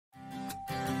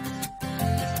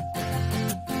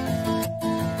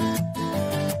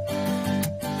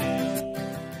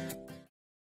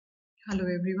Hello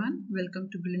everyone, welcome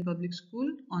to Brilliant Public School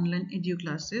online edu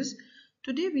classes.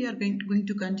 Today we are going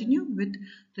to continue with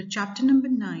the chapter number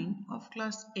 9 of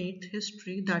class 8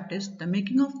 history, that is the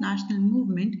making of national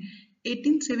movement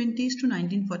 1870s to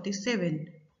 1947.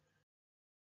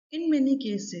 In many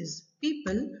cases,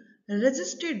 people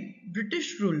resisted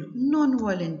British rule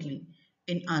non-violently.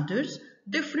 In others,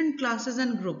 different classes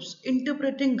and groups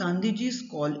interpreting Gandhiji's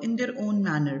call in their own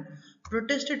manner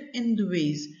protested in the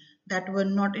ways that were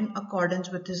not in accordance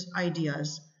with his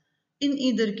ideas. In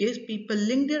either case, people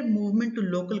linked their movement to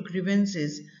local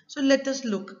grievances. So let us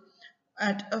look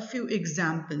at a few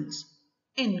examples.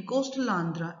 In coastal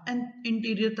Andhra and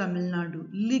interior Tamil Nadu,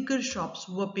 liquor shops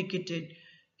were picketed.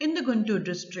 In the Guntur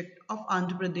district of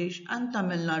Andhra Pradesh and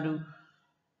Tamil Nadu,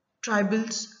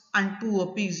 tribals and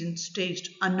poor peasants staged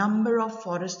a number of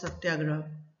forest satyagraha.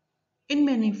 In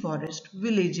many forest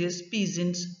villages,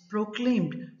 peasants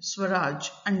proclaimed Swaraj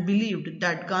and believed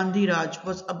that Gandhi Raj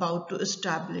was about to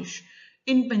establish.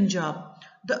 In Punjab,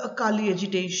 the Akali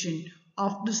agitation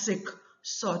of the Sikh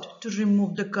sought to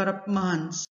remove the corrupt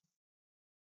Mahants.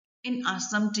 In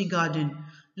Assam Tea Garden,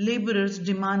 labourers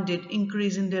demanded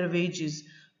increase in their wages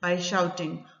by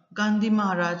shouting Gandhi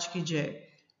Maharaj ki Jai.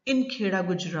 In Kheda,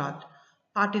 Gujarat,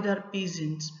 Patidar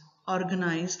peasants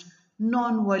organized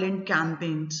non-violent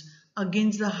campaigns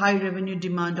against the high revenue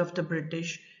demand of the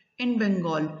British. In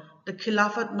Bengal, the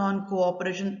Khilafat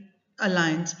Non-Cooperation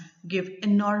Alliance gave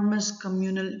enormous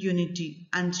communal unity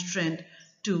and strength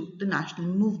to the national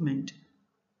movement.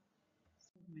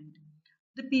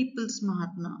 The People's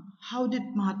Mahatma. How did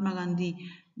Mahatma Gandhi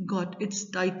got its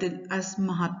title as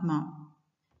Mahatma?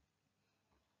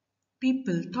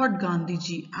 People thought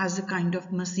Gandhiji as a kind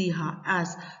of Masiha,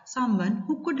 as someone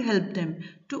who could help them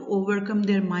to overcome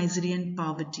their misery and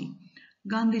poverty.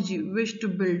 Gandhiji wished to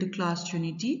build class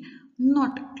unity,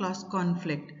 not class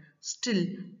conflict. Still,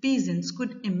 peasants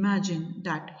could imagine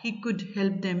that he could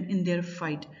help them in their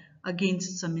fight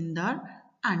against zamindar,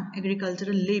 and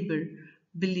agricultural labor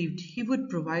believed he would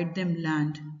provide them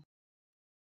land.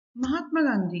 Mahatma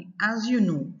Gandhi, as you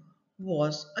know,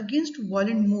 was against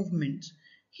violent movements.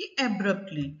 He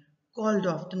abruptly called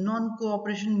off the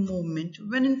non-cooperation movement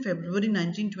when in February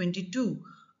 1922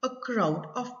 a crowd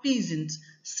of peasants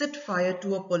set fire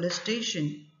to a police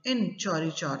station in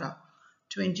Chauri Chaura.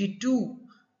 22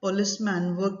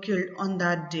 policemen were killed on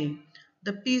that day.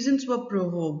 The peasants were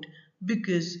provoked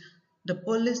because the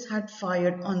police had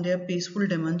fired on their peaceful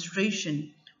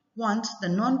demonstration. Once the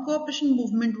non-cooperation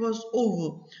movement was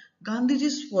over,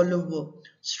 Gandhiji's followers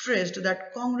stressed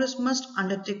that Congress must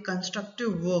undertake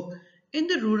constructive work in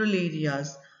the rural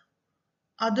areas.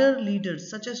 Other leaders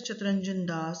such as Chittaranjan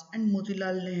Das and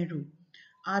Motilal Nehru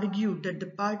argued that the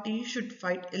party should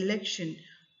fight election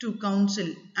to council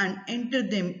and enter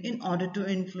them in order to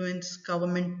influence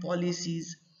government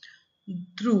policies.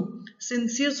 Through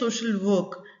sincere social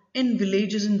work in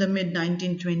villages in the mid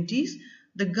 1920s,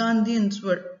 the Gandhians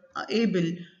were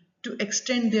able to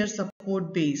extend their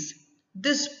support base.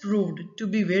 This proved to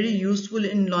be very useful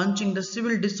in launching the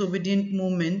civil disobedient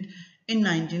movement in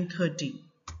 1930.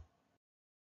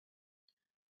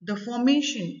 The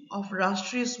formation of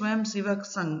Rashtriya Swayamsevak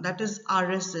Sangh, that is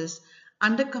RSS,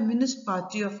 and the Communist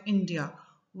Party of India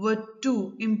were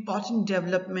two important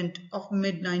developments of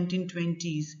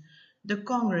mid-1920s. The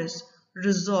Congress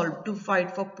resolved to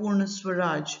fight for Purna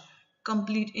Swaraj,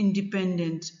 complete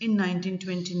independence in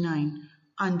 1929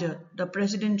 under the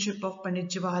presidency of Pandit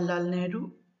Jawaharlal Nehru,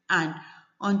 and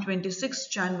on 26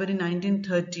 January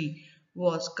 1930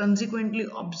 was consequently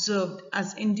observed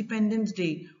as Independence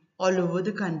Day all over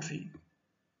the country.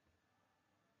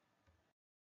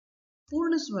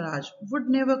 Purna Swaraj would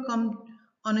never come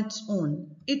on its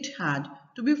own. It had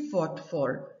to be fought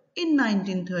for. In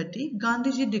 1930,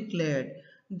 Gandhiji declared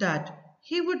that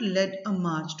he would lead a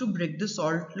march to break the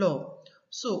salt law.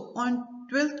 So, on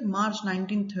 12th March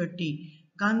 1930,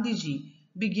 Gandhiji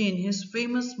began his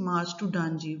famous march to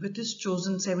Danji with his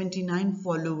chosen 79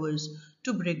 followers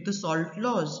to break the salt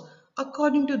laws.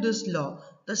 According to this law,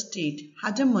 the state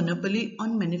had a monopoly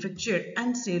on manufacture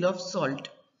and sale of salt.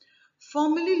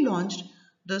 Formally launched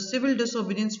the civil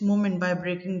disobedience movement by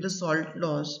breaking the salt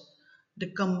laws.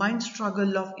 The combined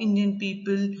struggle of Indian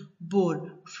people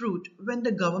bore fruit when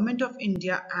the Government of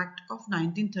India Act of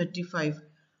 1935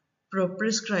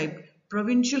 prescribed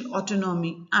provincial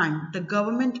autonomy and the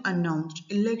government announced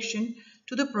election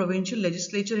to the provincial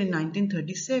legislature in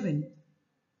 1937.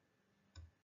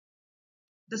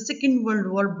 The Second World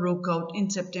War broke out in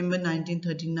September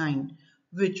 1939,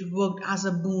 which worked as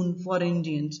a boon for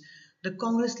Indians. The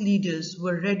Congress leaders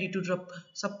were ready to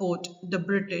support the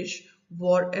British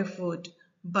war effort,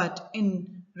 but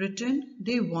in written,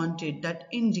 they wanted that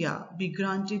India be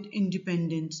granted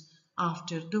independence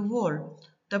after the war.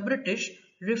 The British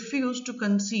refused to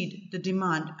concede the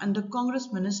demand and the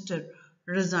Congress minister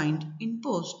resigned in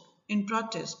post in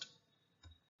protest.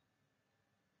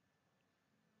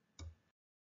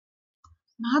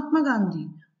 Mahatma Gandhi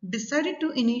decided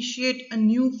to initiate a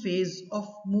new phase of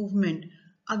movement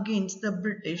against the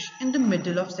British in the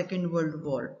middle of Second World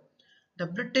War. The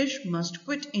British must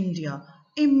quit India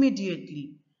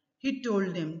immediately. He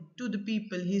told them to the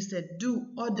people, he said, do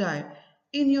or die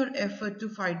in your effort to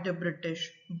fight the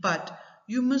British, but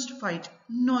you must fight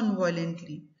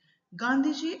non-violently.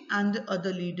 Gandhiji and the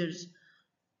other leaders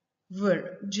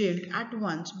were jailed at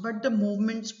once, but the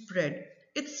movement spread.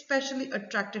 It specially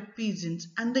attracted peasants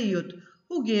and the youth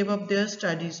who gave up their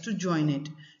studies to join it.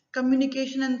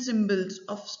 Communication and symbols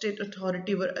of state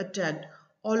authority were attacked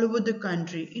all over the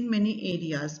country in many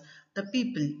areas. The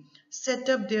people set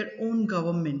up their own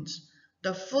governments.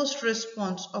 The first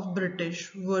response of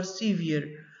British were severe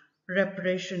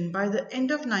repression. By the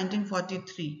end of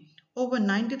 1943, over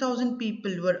 90,000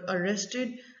 people were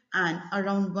arrested and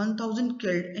around 1,000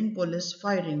 killed in police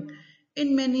firing.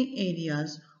 In many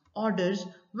areas, orders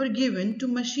were given to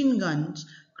machine guns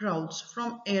crowds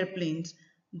from airplanes.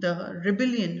 The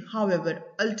rebellion, however,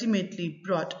 ultimately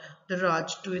brought the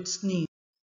Raj to its knees.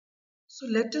 So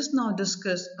let us now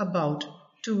discuss about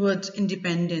towards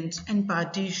independence and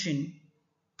partition.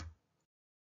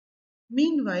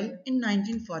 Meanwhile, in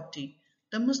 1940,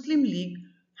 the Muslim League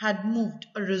had moved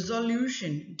a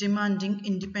resolution demanding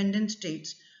independent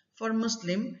states for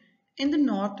Muslim in the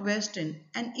northwestern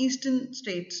and eastern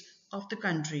states of the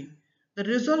country. The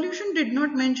resolution did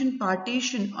not mention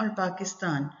partition or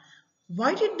Pakistan.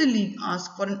 Why did the League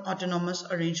ask for an autonomous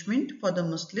arrangement for the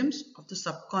Muslims of the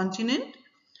subcontinent?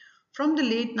 From the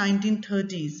late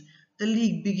 1930s, the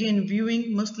League began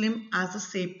viewing Muslim as a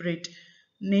separate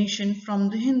nation from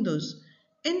the Hindus.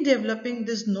 In developing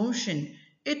this notion,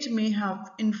 it may have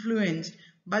influenced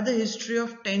by the history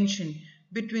of tension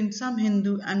between some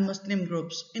Hindu and Muslim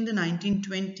groups in the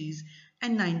 1920s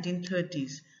and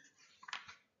 1930s.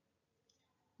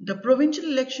 The provincial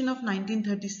election of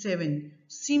 1937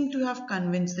 seemed to have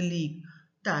convinced the League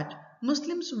that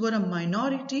Muslims were a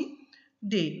minority.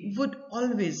 They would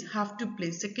always have to play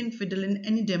second fiddle in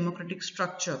any democratic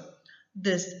structure.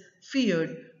 This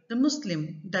feared the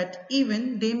Muslim that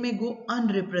even they may go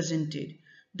unrepresented.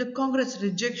 The Congress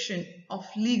rejection of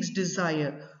League's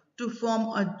desire to form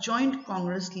a joint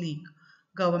Congress League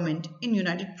government in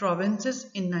United Provinces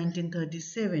in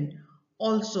 1937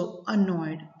 also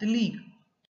annoyed the League.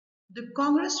 The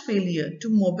Congress' failure to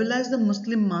mobilize the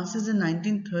Muslim masses in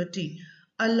 1930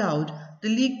 allowed the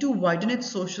League to widen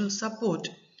its social support.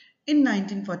 In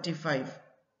 1945,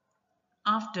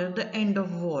 after the end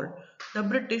of war, the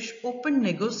British opened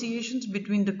negotiations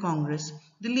between the Congress,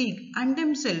 the League and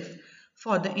themselves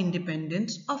for the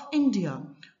independence of India.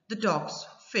 The talks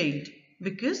failed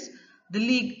because the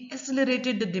League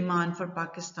accelerated the demand for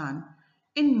Pakistan.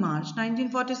 In March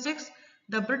 1946,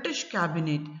 the British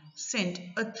cabinet sent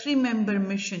a three-member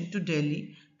mission to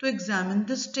Delhi to examine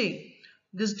the stay.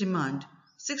 This demand,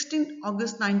 16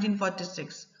 August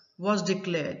 1946, was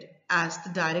declared as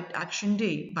the Direct Action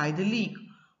Day by the League.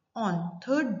 On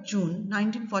 3rd June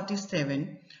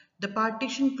 1947, the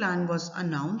partition plan was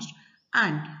announced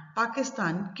and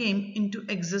Pakistan came into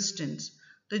existence.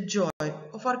 The joy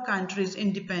of our country's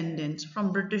independence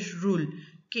from British rule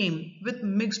came with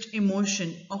mixed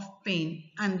emotion of pain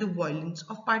and the violence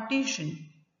of partition.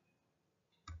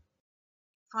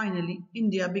 Finally,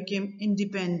 India became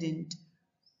independent.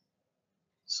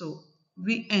 So,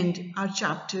 we end our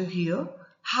chapter here.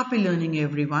 Happy learning,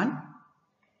 everyone.